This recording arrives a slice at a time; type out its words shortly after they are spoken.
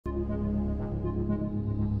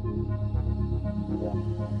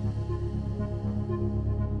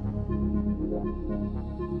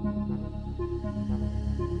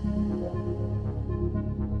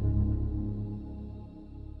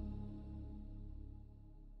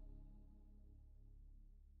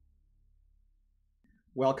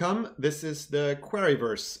Welcome. This is the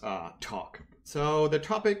Queryverse talk. So the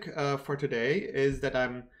topic for today is that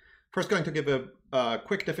I'm first going to give a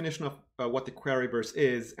quick definition of what the Queryverse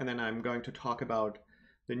is, and then I'm going to talk about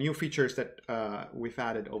the new features that we've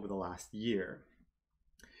added over the last year.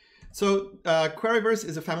 So Queryverse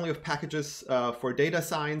is a family of packages for data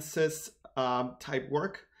sciences type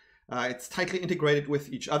work. It's tightly integrated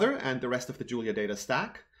with each other and the rest of the Julia data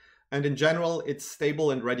stack. And in general, it's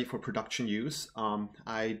stable and ready for production use.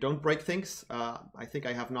 I don't break things. I think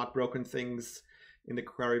I have not broken things in the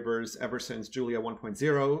Queryverse ever since Julia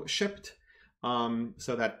 1.0 shipped.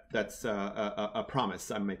 So that's a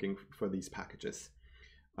promise I'm making for these packages.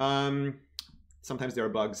 Sometimes there are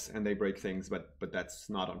bugs and they break things, but that's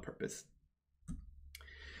not on purpose.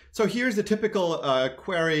 So here's a typical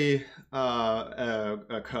query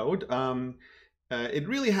code. It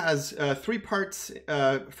really has three parts.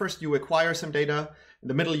 First, you acquire some data. In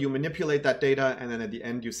the middle, you manipulate that data. And then at the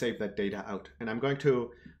end, you save that data out. And I'm going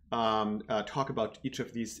to talk about each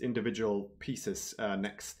of these individual pieces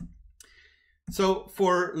next. So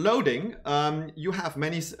for loading, you have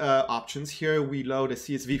many options. Here we load a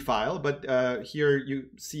CSV file, but here you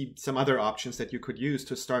see some other options that you could use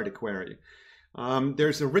to start a query.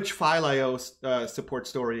 There's a rich file I/O support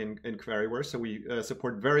story in Queryverse. So we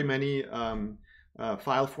support very many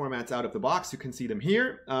file formats out of the box. You can see them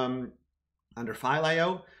here under File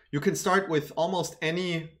I/O. You can start with almost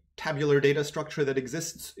any tabular data structure that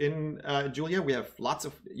exists in Julia. We have lots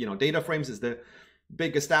of, data frames is the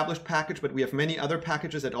big established package, but we have many other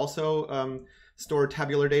packages that also store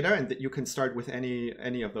tabular data, and that you can start with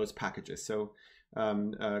any of those packages. So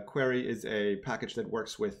Query is a package that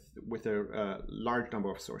works with a large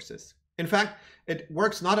number of sources. In fact, it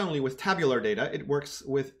works not only with tabular data, it works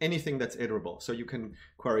with anything that's iterable. So you can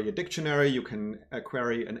query a dictionary, you can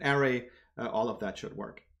query an array, all of that should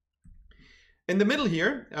work. In the middle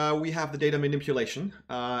here, we have the data manipulation.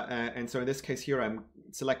 And so in this case here, I'm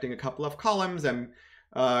selecting a couple of columns, I'm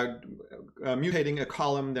mutating a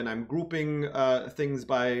column, then I'm grouping things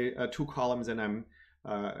by two columns, and I'm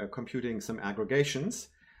computing some aggregations.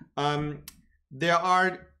 There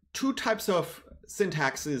are two types of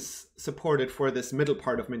syntaxes supported for this middle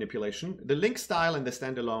part of manipulation, the link style and the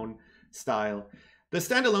standalone style. The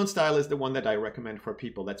standalone style is the one that I recommend for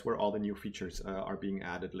people. That's where all the new features are being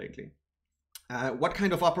added lately. What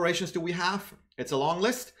kind of operations do we have? It's a long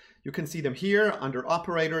list. You can see them here under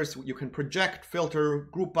operators. You can project, filter,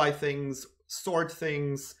 group by things, sort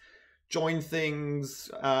things, join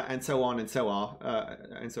things, and so on and so on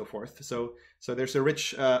and so forth. So there's a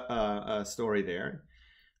rich story there.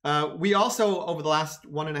 We also, over the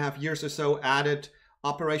last 1.5 years or so, added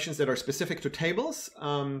operations that are specific to tables.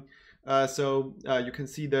 So you can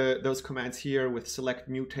see those commands here with select,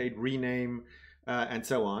 mutate, rename, and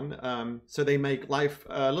so on. So they make life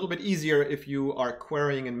a little bit easier if you are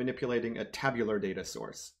querying and manipulating a tabular data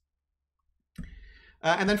source.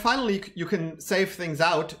 And then finally, you can save things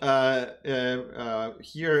out.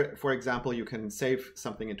 Here, for example, you can save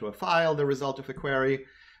something into a file, the result of a query.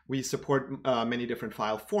 We support many different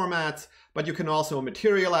file formats, but you can also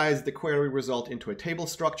materialize the query result into a table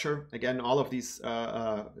structure. Again, all of these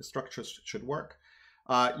structures should work.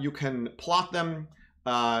 You can plot them.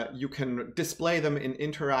 You can display them in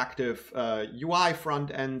interactive UI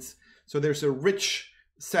front ends. So there's a rich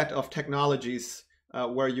set of technologies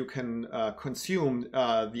where you can consume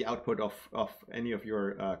the output of any of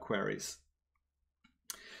your queries.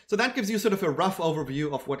 So that gives you sort of a rough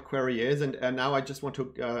overview of what Query is. And now I just want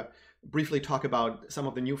to briefly talk about some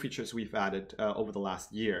of the new features we've added over the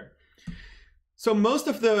last year. So most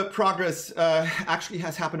of the progress actually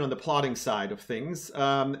has happened on the plotting side of things.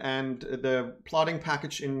 And the plotting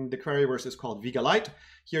package in the Queryverse is called VegaLite.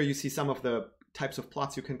 Here you see some of the types of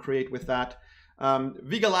plots you can create with that.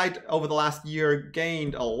 VegaLite over the last year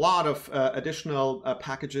gained a lot of additional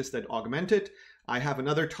packages that augment it. I have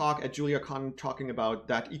another talk at JuliaCon talking about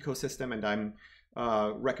that ecosystem, and I'm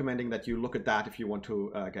recommending that you look at that if you want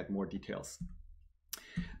to get more details.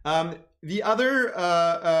 The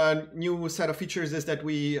other new set of features is that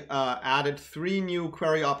we added 3 new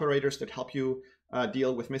query operators that help you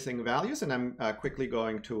deal with missing values, and I'm quickly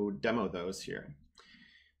going to demo those here.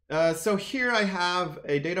 So here I have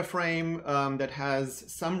a data frame that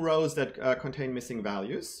has some rows that contain missing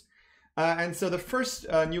values. And so the first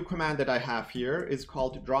new command that I have here is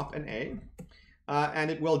called drop an A.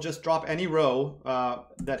 And it will just drop any row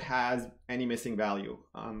that has any missing value.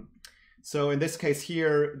 So in this case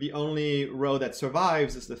here, the only row that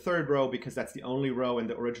survives is the 3rd row, because that's the only row in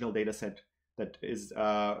the original data set that is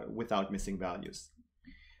without missing values.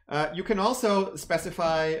 You can also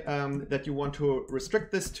specify that you want to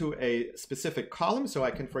restrict this to a specific column. So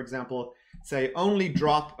I can, for example, say only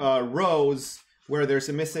drop rows where there's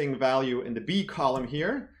a missing value in the B column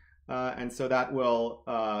here. And so that will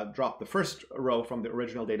drop the first row from the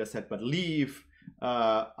original data set, but leave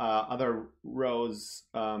other rows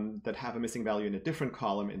that have a missing value in a different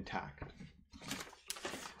column intact.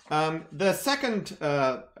 The second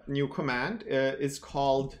new command is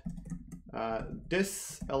called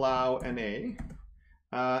disallow NA.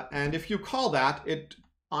 And if you call that,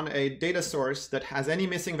 on a data source that has any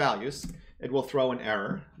missing values, it will throw an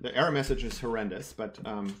error. The error message is horrendous, but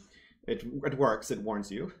it works, it warns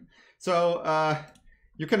you. So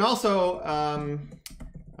you can also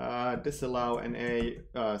disallow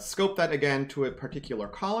NA, scope that again to a particular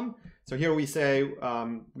column. So here we say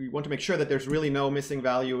we want to make sure that there's really no missing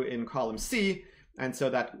value in column C. And so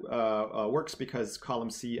that works because column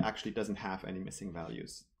C actually doesn't have any missing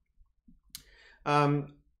values.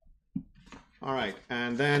 All right,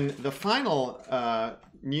 and then the final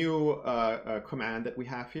new command that we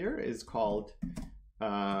have here is called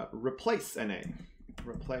replace NA.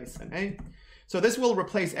 Replace NA. So this will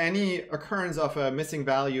replace any occurrence of a missing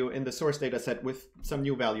value in the source data set with some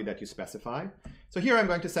new value that you specify. So here I'm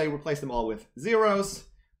going to say replace them all with zeros.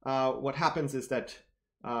 What happens is that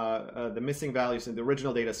the missing values in the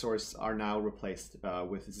original data source are now replaced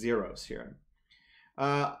with zeros here.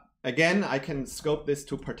 Again, I can scope this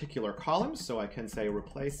to particular columns. So I can say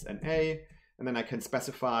replace an A, and then I can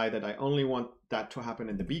specify that I only want that to happen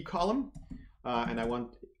in the B column. And I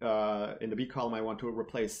want, in the B column, I want to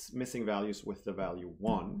replace missing values with the value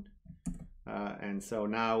 1. And so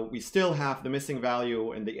now we still have the missing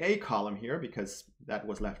value in the A column here because that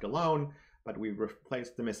was left alone, but we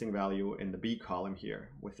replaced the missing value in the B column here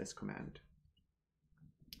with this command.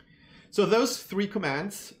 So those three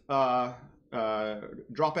commands, drop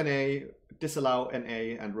NA, disallow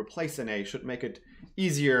NA, and replace NA should make it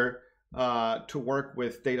easier to work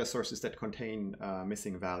with data sources that contain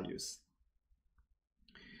missing values.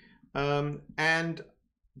 And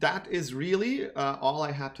that is really all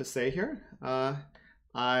I have to say here.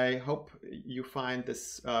 I hope you find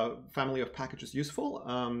this family of packages useful.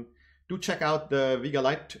 Do check out the Vega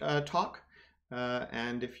Lite talk.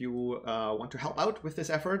 And if you want to help out with this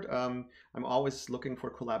effort, I'm always looking for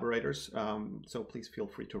collaborators. So please feel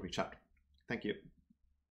free to reach out. Thank you.